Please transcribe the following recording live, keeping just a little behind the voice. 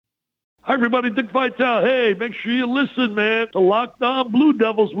Hi, everybody. Dick Vitale. Hey, make sure you listen, man, to Locked On Blue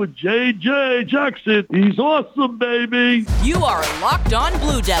Devils with J.J. Jackson. He's awesome, baby. You are Locked On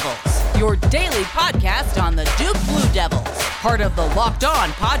Blue Devils, your daily podcast on the Duke Blue Devils. Part of the Locked On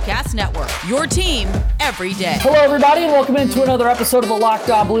Podcast Network, your team every day. Hello, everybody, and welcome into another episode of the Locked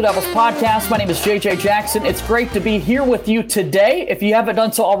On Blue Devils podcast. My name is JJ Jackson. It's great to be here with you today. If you haven't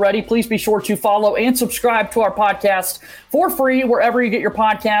done so already, please be sure to follow and subscribe to our podcast for free wherever you get your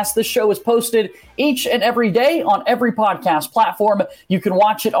podcasts. This show is posted each and every day on every podcast platform. You can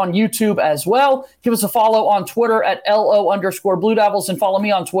watch it on YouTube as well. Give us a follow on Twitter at LO_Blue Devils and follow me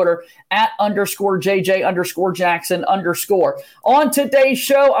on Twitter at _JJ_Jackson_. On today's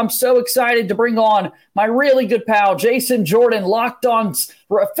show, I'm so excited to bring on my really good pal, Jason Jordan, Locked On's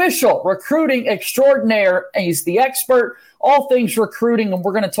official recruiting extraordinaire. He's the expert, all things recruiting, and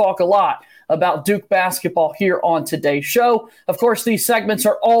we're going to talk a lot about Duke basketball here on today's show. Of course, these segments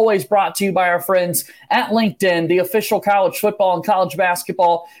are always brought to you by our friends at LinkedIn, the official college football and college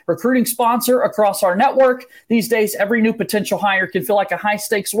basketball recruiting sponsor across our network. These days, every new potential hire can feel like a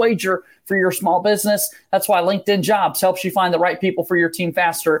high-stakes wager for your small business. That's why LinkedIn Jobs helps you find the right people for your team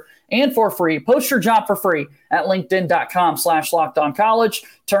faster and for free. Post your job for free at linkedin.com/lockedoncollege.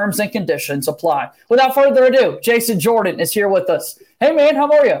 Terms and conditions apply. Without further ado, Jason Jordan is here with us. Hey, man,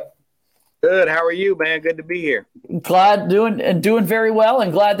 how are you? Good. How are you, man? Good to be here. Glad doing very well,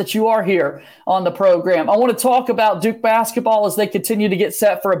 and glad that you are here on the program. I want to talk about Duke basketball as they continue to get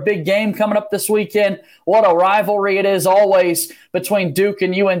set for a big game coming up this weekend. What a rivalry it is always between Duke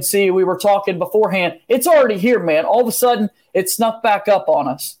and UNC. We were talking beforehand. It's already here, man. All of a sudden, it snuck back up on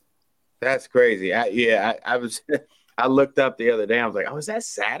us. That's crazy. I was. I looked up the other day. I was like, "Oh, is that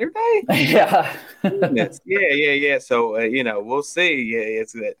Saturday?" Yeah. Yeah. So we'll see. Yeah,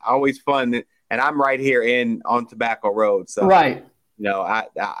 it's always fun, and I'm right here on Tobacco Road. So right. I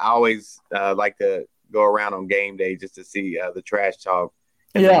always like to go around on game day just to see the trash talk.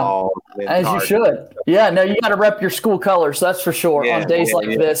 Yeah, as you should. Yeah, no, you got to rep your school colors, that's for sure, on days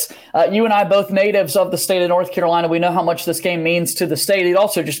like this. You and I, both natives of the state of North Carolina, we know how much this game means to the state. It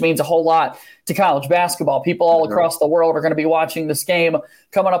also just means a whole lot to college basketball. People all across the world are going to be watching this game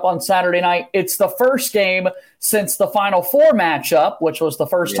coming up on Saturday night. It's the first game since the Final Four matchup, which was the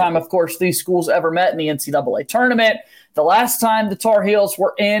first time, of course, these schools ever met in the NCAA tournament. The last time the Tar Heels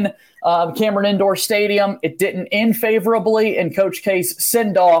were in Cameron Indoor Stadium, it didn't end favorably in Coach K's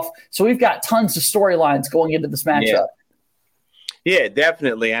send-off. So we've got tons of storylines going into this matchup. Yeah,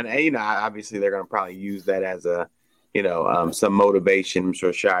 definitely. And, obviously they're going to probably use that as a, some motivation. I'm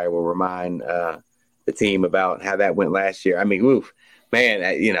sure Shire will remind the team about how that went last year. I mean, oof, man,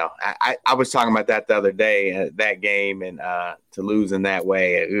 I was talking about that the other day, that game, and to lose in that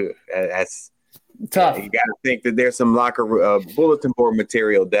way, that's tough. You got to think that there's some locker bulletin board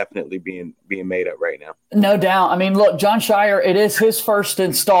material definitely being made up right now. No doubt. I mean, look, Jon Scheyer, it is his first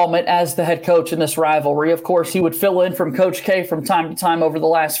installment as the head coach in this rivalry. Of course, he would fill in from Coach K from time to time over the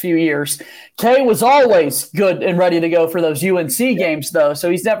last few years. K was always good and ready to go for those UNC games, though,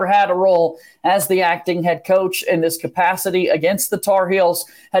 so he's never had a role as the acting head coach in this capacity against the Tar Heels.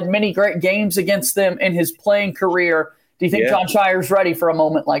 Had many great games against them in his playing career. Do you think Jon Scheyer's ready for a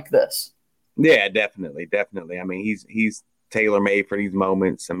moment like this? Yeah, definitely. I mean, he's tailor-made for these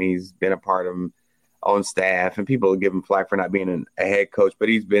moments. I mean, he's been a part of them on staff, and people give him flack for not being a head coach, but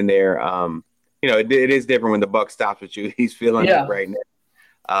he's been there. It is different when the buck stops with you. He's feeling it right now.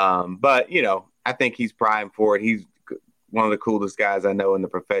 But I think he's primed for it. He's one of the coolest guys I know in the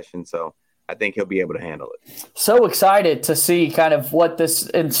profession, so I think he'll be able to handle it. So excited to see kind of what this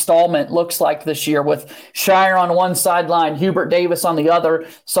installment looks like this year with Shire on one sideline, Hubert Davis on the other.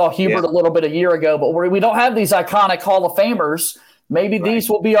 Saw Hubert a little bit a year ago, but we don't have these iconic Hall of Famers. Maybe these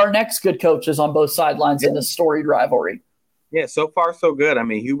will be our next good coaches on both sidelines in this storied rivalry. Yeah, so far so good. I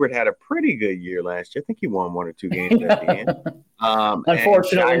mean, Hubert had a pretty good year last year. I think he won one or two games at the end.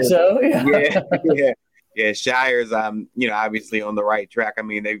 Unfortunately so. Yeah, Shire's, obviously on the right track. I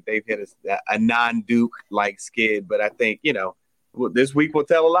mean, they've hit a non-Duke like skid, but I think, this week will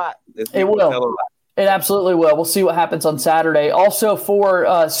tell a lot. It will. It absolutely will. We'll see what happens on Saturday. Also, for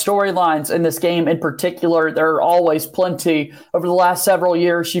storylines in this game in particular, there are always plenty. Over the last several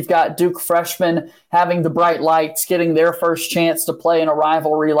years, you've got Duke freshmen having the bright lights, getting their first chance to play in a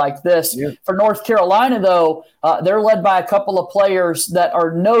rivalry like this. Yeah. For North Carolina, though, they're led by a couple of players that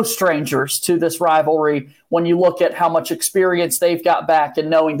are no strangers to this rivalry when you look at how much experience they've got back and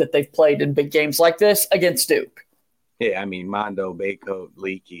knowing that they've played in big games like this against Duke. Yeah, I mean, Mondo, Baycoat,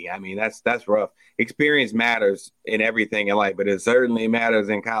 Leaky. I mean, that's rough. Experience matters in everything in life, but it certainly matters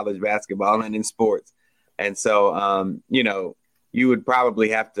in college basketball and in sports. And so, you would probably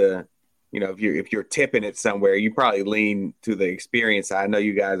have to if you're tipping it somewhere, you probably lean to the experience side. I know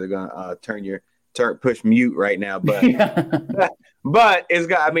you guys are gonna push mute right now, but but it's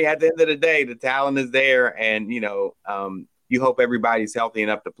got. I mean, at the end of the day, the talent is there, and you hope everybody's healthy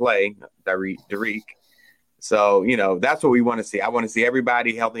enough to play. Derek. So that's what we want to see. I want to see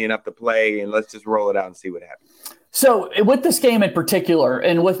everybody healthy enough to play, and let's just roll it out and see what happens. So with this game in particular,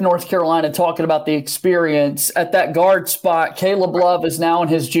 and with North Carolina talking about the experience at that guard spot, Caleb Love is now in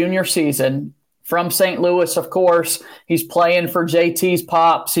his junior season from St. Louis, of course. He's playing for JT's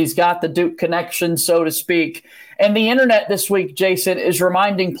Pops. He's got the Duke connection, so to speak. And the internet this week, Jason, is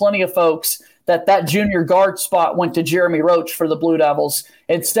reminding plenty of folks that junior guard spot went to Jeremy Roach for the Blue Devils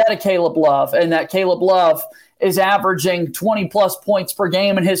instead of Caleb Love, and that Caleb Love is averaging 20-plus points per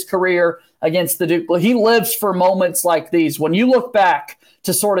game in his career against the Duke. Well, he lives for moments like these. When you look back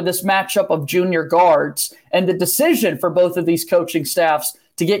to sort of this matchup of junior guards and the decision for both of these coaching staffs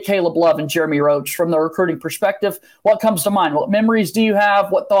to get Caleb Love and Jeremy Roach from the recruiting perspective, what comes to mind? What memories do you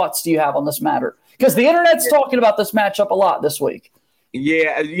have? What thoughts do you have on this matter? Because the internet's talking about this matchup a lot this week.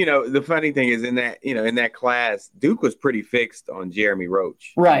 Yeah, the funny thing is in that class, Duke was pretty fixed on Jeremy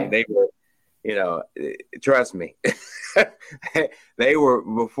Roach. Right. They were, trust me, they were,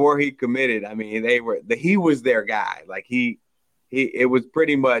 before he committed. I mean, he was their guy. Like it was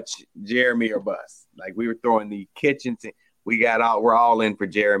pretty much Jeremy or bust. Like we were throwing the kitchen. We're all in for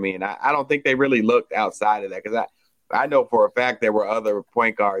Jeremy. And I don't think they really looked outside of that, because I know for a fact there were other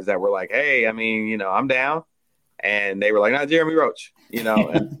point guards that were like, hey, I mean, I'm down. And they were like, not Jeremy Roach,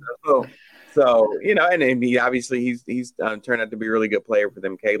 and so and he obviously he's turned out to be a really good player for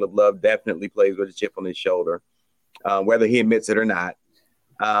them. Caleb Love definitely plays with a chip on his shoulder, whether he admits it or not.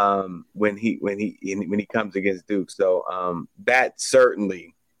 When he comes against Duke, so that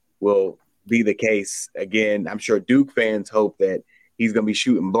certainly will be the case again. I'm sure Duke fans hope that he's going to be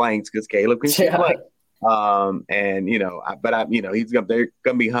shooting blanks because Caleb can shoot blanks. They're going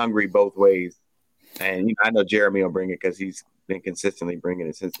to be hungry both ways. And I know Jeremy will bring it because he's been consistently bringing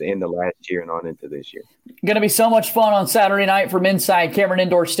it since the end of last year and on into this year. Going to be so much fun on Saturday night from inside Cameron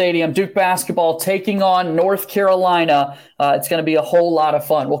Indoor Stadium. Duke basketball taking on North Carolina. It's going to be a whole lot of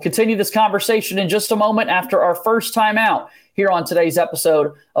fun. We'll continue this conversation in just a moment after our first time out here on today's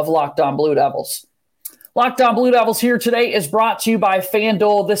episode of Locked On Blue Devils. Locked On Blue Devils here today is brought to you by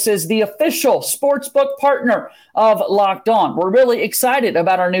FanDuel. This is the official sportsbook partner of Locked On. We're really excited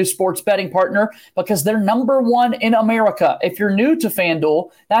about our new sports betting partner because they're number one in America. If you're new to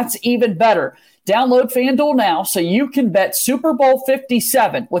FanDuel, that's even better. Download FanDuel now so you can bet Super Bowl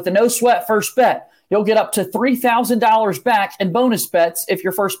 57 with a no-sweat first bet. You'll get up to $3,000 back in bonus bets if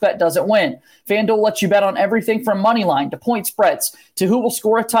your first bet doesn't win. FanDuel lets you bet on everything from money line to point spreads to who will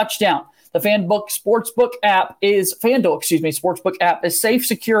score a touchdown. The FanDuel Sportsbook app is safe,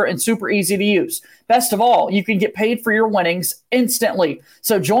 secure, and super easy to use. Best of all, you can get paid for your winnings instantly.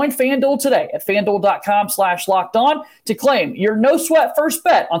 So join FanDuel today at FanDuel.com/lockedon to claim your no-sweat first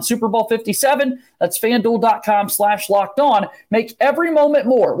bet on Super Bowl 57. That's FanDuel.com/lockedon. Make every moment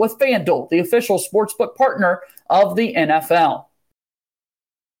more with FanDuel, the official sportsbook partner of the NFL.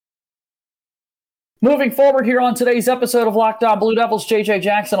 Moving forward here on today's episode of Locked On Blue Devils, JJ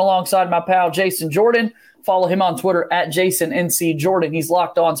Jackson alongside my pal Jason Jordan. Follow him on Twitter at JasonNCJordan. He's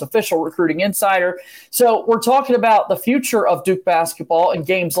Locked On's official recruiting insider. So we're talking about the future of Duke basketball in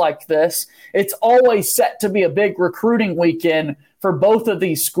games like this. It's always set to be a big recruiting weekend for both of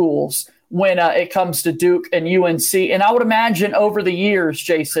these schools when it comes to Duke and UNC. And I would imagine over the years,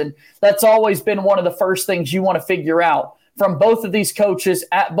 Jason, that's always been one of the first things you want to figure out from both of these coaches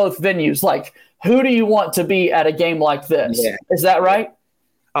at both venues. Like, who do you want to be at a game like this? Yeah. Is that right?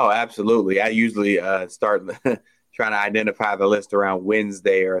 Oh, absolutely. I usually start trying to identify the list around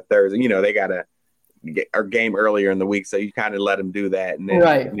Wednesday or Thursday. They got a game earlier in the week, so you kind of let them do that. And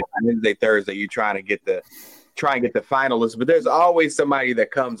then Wednesday, Thursday, you're trying to get the finalists. But there's always somebody that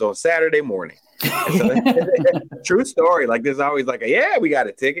comes on Saturday morning. So, true story. Like there's always like, we got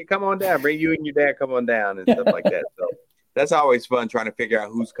a ticket. Come on down. Bring you and your dad. Come on down and stuff like that. So that's always fun trying to figure out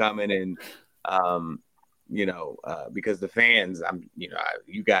who's coming and. Because the fans,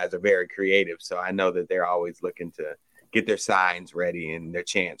 you guys are very creative. So I know that they're always looking to get their signs ready and their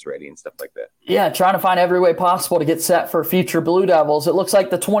chants ready and stuff like that. Yeah, trying to find every way possible to get set for future Blue Devils. It looks like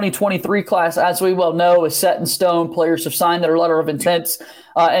the 2023 class, as we well know, is set in stone. Players have signed their letter of intents.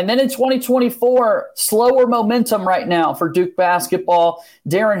 And then in 2024, slower momentum right now for Duke basketball.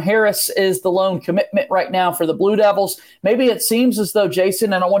 Darren Harris is the lone commitment right now for the Blue Devils. Maybe it seems as though,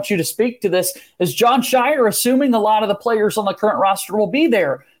 Jason, and I want you to speak to this, is Jon Scheyer assuming a lot of the players on the current roster will be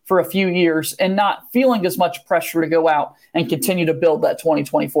there for a few years and not feeling as much pressure to go out and continue to build that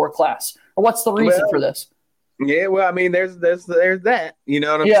 2024 class? Or what's the reason for this? Yeah, well, I mean, there's that. You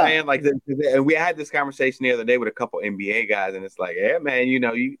know what I'm saying? Like, and we had this conversation the other day with a couple NBA guys, and it's like, yeah, man, you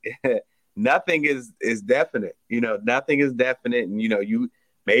know, nothing is definite. You know, nothing is definite, and you know,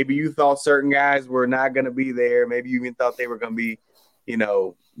 maybe you thought certain guys were not going to be there. Maybe you even thought they were going to be, you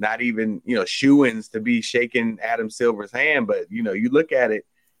know, not even, you know, shoo-ins to be shaking Adam Silver's hand. But you know, you look at it,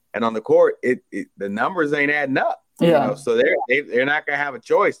 and on the court, the numbers ain't adding up. Yeah. You know? So they're not going to have a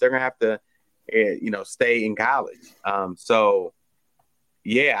choice. They're going to have to, you know, stay in college. So,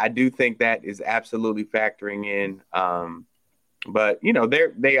 yeah, I do think that is absolutely factoring in. But you know, they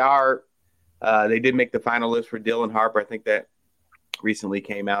did make the final list for Dylan Harper. I think that recently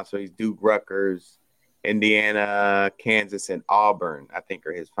came out. So he's Duke, Rutgers, Indiana, Kansas, and Auburn, I think,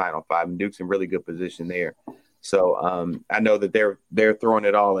 are his final five. And Duke's in really good position there. So I know that they're throwing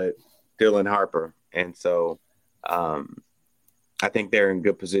it all at Dylan Harper. And so I think they're in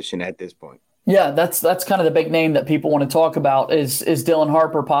good position at this point. Yeah, that's kind of the big name that people want to talk about is Dylan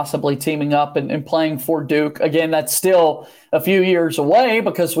Harper possibly teaming up and playing for Duke. Again, that's still a few years away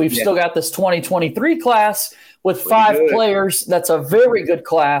because we've still got this 2023 class with five players. That's a very good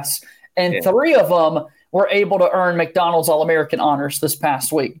class. And three of them were able to earn McDonald's All-American honors this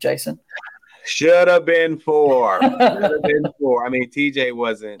past week, Jason. Should have been four. I mean, TJ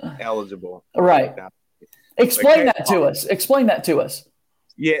wasn't eligible. Right. Explain that to us.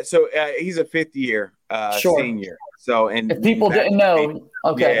 Yeah, so he's a fifth-year senior. So, and if people didn't know,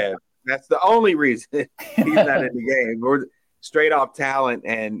 okay, yeah, that's the only reason he's not in the game. We're straight off talent,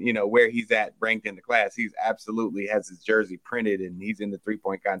 and you know where he's at ranked in the class. He's absolutely has his jersey printed, and he's in the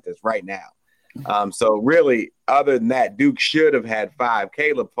 3-point contest right now. So really, other than that, Duke should have had five.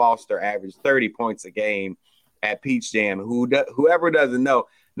 Caleb Foster averaged 30 points a game at Peach Jam. Whoever doesn't know,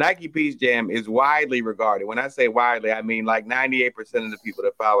 Nike Peach Jam is widely regarded. When I say widely, I mean like 98% of the people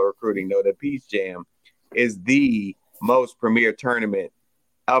that follow recruiting know that Peach Jam is the most premier tournament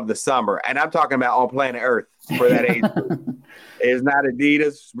of the summer. And I'm talking about on planet Earth for that age group. It's not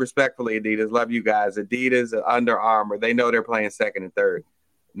Adidas. Respectfully, Adidas. Love you guys. Adidas, Under Armour, they know they're playing second and third.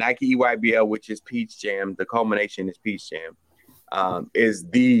 Nike EYBL, which is Peach Jam, the culmination is Peach Jam, is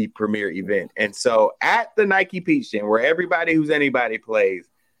the premier event. And so at the Nike Peach Jam, where everybody who's anybody plays,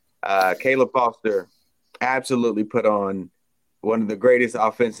 Caleb Foster absolutely put on one of the greatest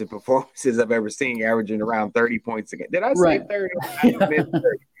offensive performances I've ever seen, averaging around 30 points a game. Did I say 30?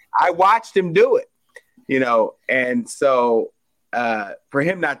 I watched him do it, you know, and so for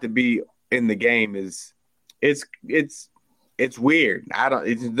him not to be in the game it's weird.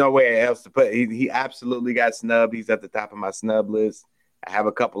 There's no way else to put it. He absolutely got snubbed. He's at the top of my snub list. I have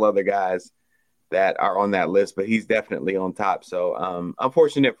a couple other guys that are on that list, but he's definitely on top. So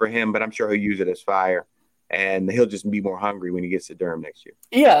unfortunate for him, but I'm sure he'll use it as fire, and he'll just be more hungry when he gets to Durham next year.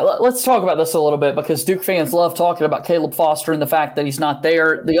 Yeah, let's talk about this a little bit because Duke fans love talking about Caleb Foster and the fact that he's not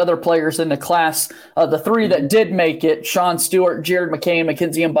there. The other players in the class, the three that did make it, Sean Stewart, Jared McCain,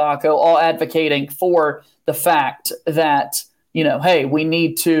 Mackenzie Mbako, all advocating for the fact that, you know, hey, we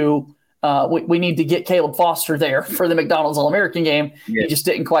need to we need to get Caleb Foster there for the McDonald's All-American game. He just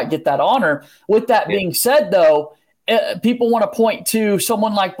didn't quite get that honor. With that being said, though, people want to point to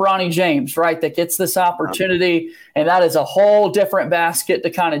someone like Bronny James, right, that gets this opportunity, and that is a whole different basket to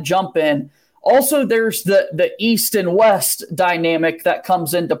kind of jump in. Also, there's the East and West dynamic that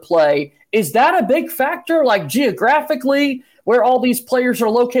comes into play. Is that a big factor, like geographically, where all these players are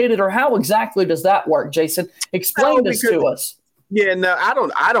located, or how exactly does that work, Jason? Explain this to us. Yeah, no, I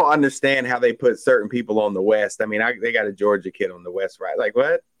don't understand how they put certain people on the West. I mean, they got a Georgia kid on the West, right? Like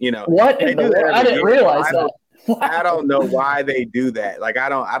what? You know, what? I didn't realize that. I don't know why they do that. Like, I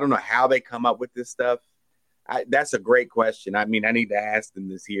don't know how they come up with this stuff. That's a great question. I mean, I need to ask them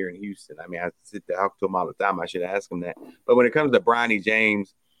this here in Houston. I mean, I sit there, talk to them all the time. I should ask them that. But when it comes to Bronny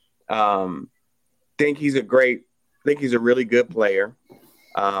James, think he's a really good player.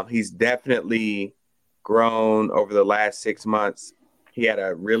 He's definitely grown over the last 6 months. He had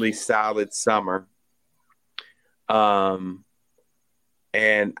a really solid summer. And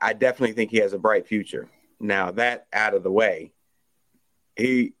I definitely think he has a bright future. Now, that out of the way,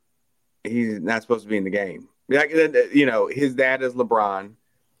 he's not supposed to be in the game. Like, you know, his dad is LeBron.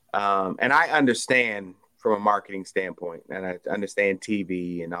 And I understand from a marketing standpoint, and I understand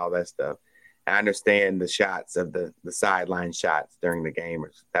TV and all that stuff. I understand the shots of the sideline shots during the game.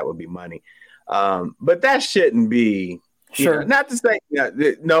 That would be money. But that shouldn't be, sure. Not to say,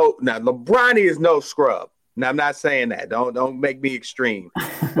 no, LeBron is no scrub. Now, I'm not saying that. Don't make me extreme.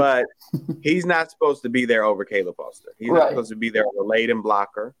 But he's not supposed to be there over Caleb Foster. He's not supposed to be there over Layden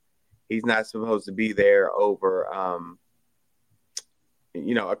Blocker. He's not supposed to be there over,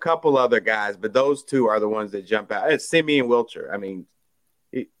 a couple other guys, but those two are the ones that jump out. It's Simeon Wilcher. I mean,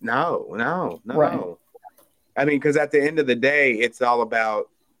 no. Right. I mean, because at the end of the day, it's all about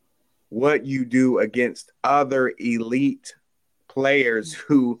what you do against other elite players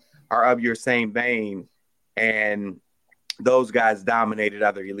who are of your same vein. And those guys dominated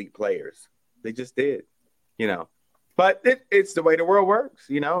other elite players. They just did, But it's the way the world works,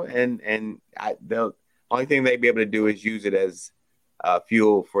 and the only thing they'd be able to do is use it as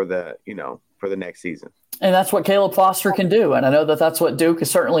fuel for the next season. And that's what Caleb Foster can do. And I know that that's what Duke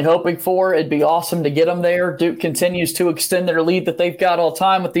is certainly hoping for. It'd be awesome to get them there. Duke continues to extend their lead that they've got all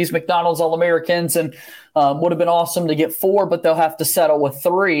time with these McDonald's All-Americans, and would have been awesome to get 4, but they'll have to settle with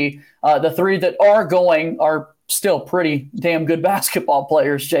 3. The 3 that are going are still pretty damn good basketball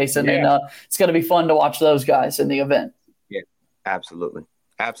players, Jason. Yeah. And it's going to be fun to watch those guys in the event. Yeah, absolutely.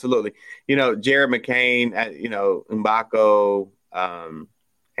 Absolutely. Jared McCain, Mbako,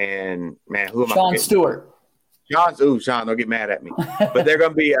 and man, who am Sean I? Stewart. Sean, don't get mad at me. But they're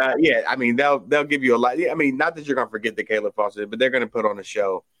going to be, they'll give you a lot. I mean, not that you're going to forget the Caleb Foster, but they're going to put on a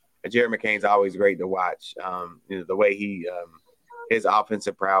show. Jared McCain's always great to watch. The way he, his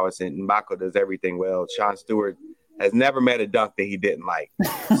offensive prowess, and Mbako does everything well. Sean Stewart has never met a dunk that he didn't like.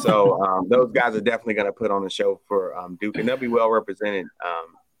 So those guys are definitely going to put on a show for Duke, and they'll be well represented.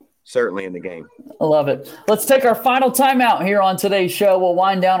 Certainly in the game. I love it. Let's take our final timeout here on today's show. We'll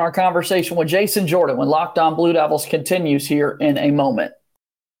wind down our conversation with Jason Jordan when Locked On Blue Devils continues here in a moment.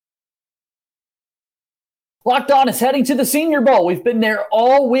 Locked On is heading to the Senior Bowl. We've been there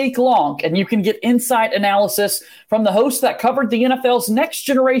all week long, and you can get insight analysis from the hosts that covered the NFL's next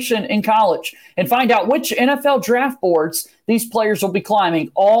generation in college and find out which NFL draft boards these players will be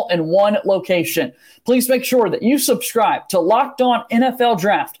climbing all in one location. Please make sure that you subscribe to Locked On NFL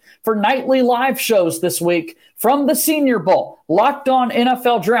Draft for nightly live shows this week from the Senior Bowl. Locked On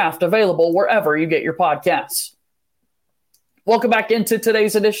NFL Draft, available wherever you get your podcasts. Welcome back into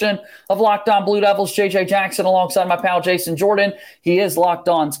today's edition of Locked On Blue Devils. JJ Jackson alongside my pal Jason Jordan. He is Locked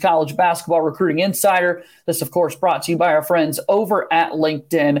On's college basketball recruiting insider. This, of course, brought to you by our friends over at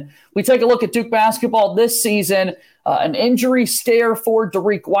LinkedIn. We take a look at Duke basketball this season. An injury scare for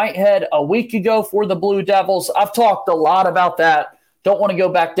Dariq Whitehead a week ago for the Blue Devils. I've talked a lot about that. Don't want to go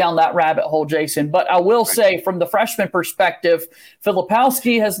back down that rabbit hole, Jason. But I will say, from the freshman perspective,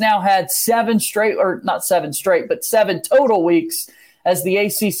 Filipowski has now had 7 total weeks as the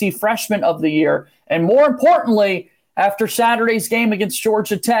ACC Freshman of the Year. And more importantly, after Saturday's game against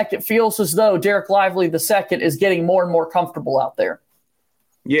Georgia Tech, it feels as though Derek Lively II is getting more and more comfortable out there.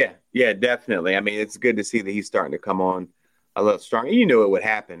 Yeah, definitely. I mean, it's good to see that he's starting to come on a little stronger. You knew it would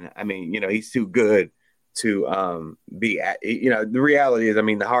happen. I mean, he's too good to be at, the reality is, I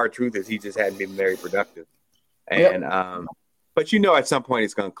mean, the hard truth is he just hadn't been very productive. And, but at some point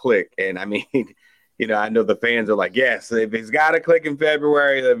it's going to click. And I mean, I know the fans are like, yes, if it's got to click in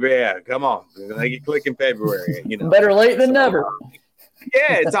February, then yeah, come on, make it click in February, Better late than never.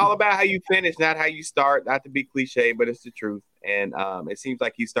 Yeah. It's all about how you finish, not how you start, not to be cliche, but it's the truth. And it seems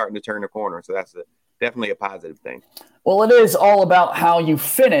like he's starting to turn the corner. So that's definitely a positive thing. Well, it is all about how you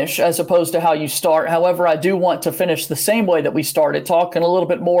finish as opposed to how you start. However, I do want to finish the same way that we started, talking a little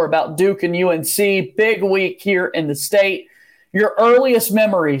bit more about Duke and UNC. Big week here in the state. Your earliest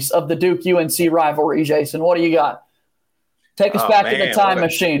memories of the Duke-UNC rivalry, Jason, what do you got? Take us back in the time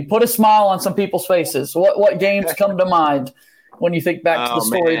machine. Put a smile on some people's faces. What games come to mind when you think back to the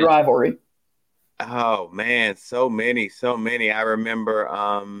storied rivalry? Oh, man, so many. I remember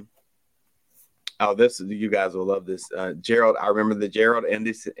you guys will love this. Gerald, I remember the Gerald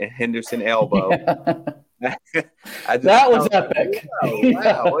Henderson elbow. That was epic.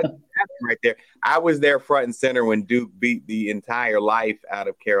 Wow, what happened right there? I was there front and center when Duke beat the entire life out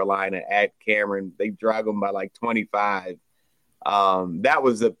of Carolina at Cameron. They dragged them by like 25. That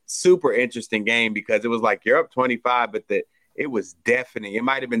was a super interesting game because it was like you're up 25, but it was deafening. It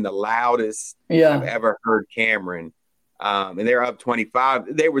might have been the loudest I've ever heard Cameron. And they're up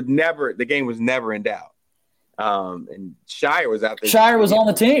 25. The game was never in doubt. And Shire was out there. Shire was on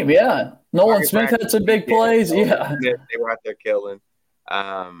the team, yeah. Nolan Smith had some big plays, yeah. They were out there killing.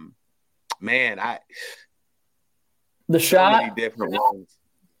 The shot. So many different ones.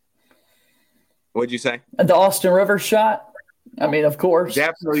 What'd you say? The Austin Rivers shot. I mean, of course.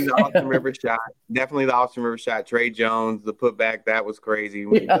 Definitely the Austin Rivers shot. Trey Jones, the putback, that was crazy.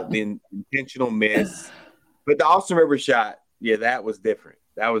 The intentional miss. But the Austin Rivers shot, that was different.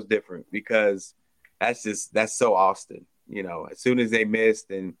 That was different because that's so Austin. As soon as they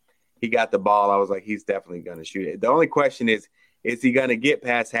missed and he got the ball, I was like, he's definitely going to shoot it. The only question is, is he going to get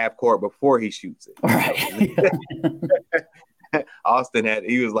past half court before he shoots it? Right. Austin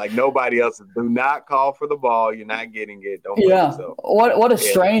he was like, nobody else. Do not call for the ball. You're not getting it. Don't Yeah. What a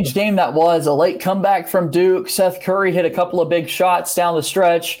strange game that was. A late comeback from Duke. Seth Curry hit a couple of big shots down the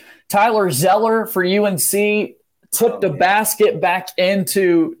stretch. Tyler Zeller for UNC tipped a basket back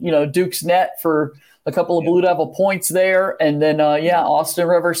into, Duke's net for a couple of Blue Devil points there. And then, Austin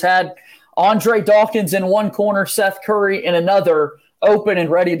Rivers had Andre Dawkins in one corner, Seth Curry in another, open and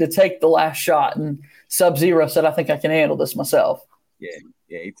ready to take the last shot. And Sub-Zero said, I think I can handle this myself. Yeah,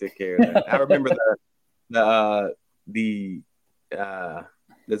 he took care of that. I remember the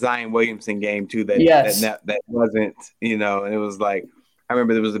Zion Williamson game too. That wasn't, and it was like, I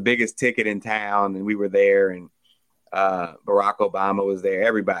remember there was the biggest ticket in town, and we were there, and Barack Obama was there.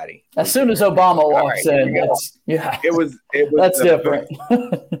 Everybody. As soon as Obama walks in, it was that's different.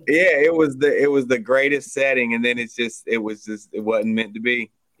 It was the greatest setting, and then it wasn't meant to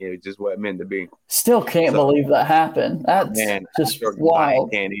be. It just wasn't meant to be. Still can't believe that happened. That's just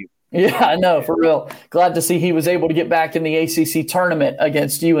wild. Yeah, I know, for real. Glad to see he was able to get back in the ACC tournament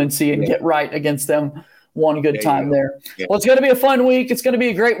against UNC and get right against them one good time there. Yeah. Well, it's going to be a fun week. It's going to be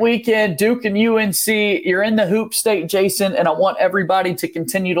a great weekend. Duke and UNC, you're in the hoop state, Jason, and I want everybody to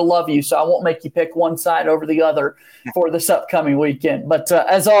continue to love you, so I won't make you pick one side over the other for this upcoming weekend. But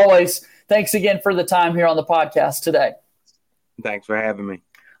as always, thanks again for the time here on the podcast today. Thanks for having me.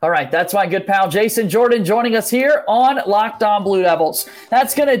 All right, that's my good pal Jason Jordan joining us here on Locked On Blue Devils.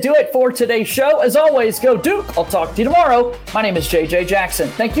 That's going to do it for today's show. As always, go Duke. I'll talk to you tomorrow. My name is JJ Jackson.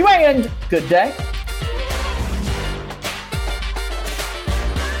 Thank you and good day.